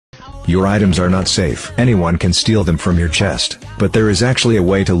Your items are not safe. Anyone can steal them from your chest, but there is actually a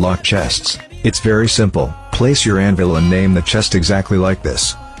way to lock chests. It's very simple. Place your anvil and name the chest exactly like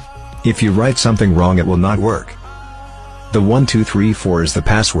this. If you write something wrong, it will not work. The 1234 is the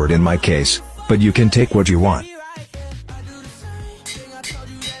password in my case, but you can take what you want.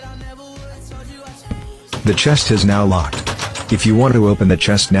 The chest is now locked. If you want to open the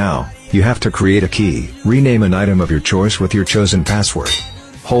chest now, you have to create a key. Rename an item of your choice with your chosen password.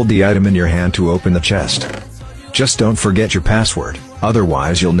 Hold the item in your hand to open the chest. Just don't forget your password,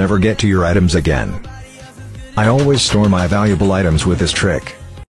 otherwise you'll never get to your items again. I always store my valuable items with this trick.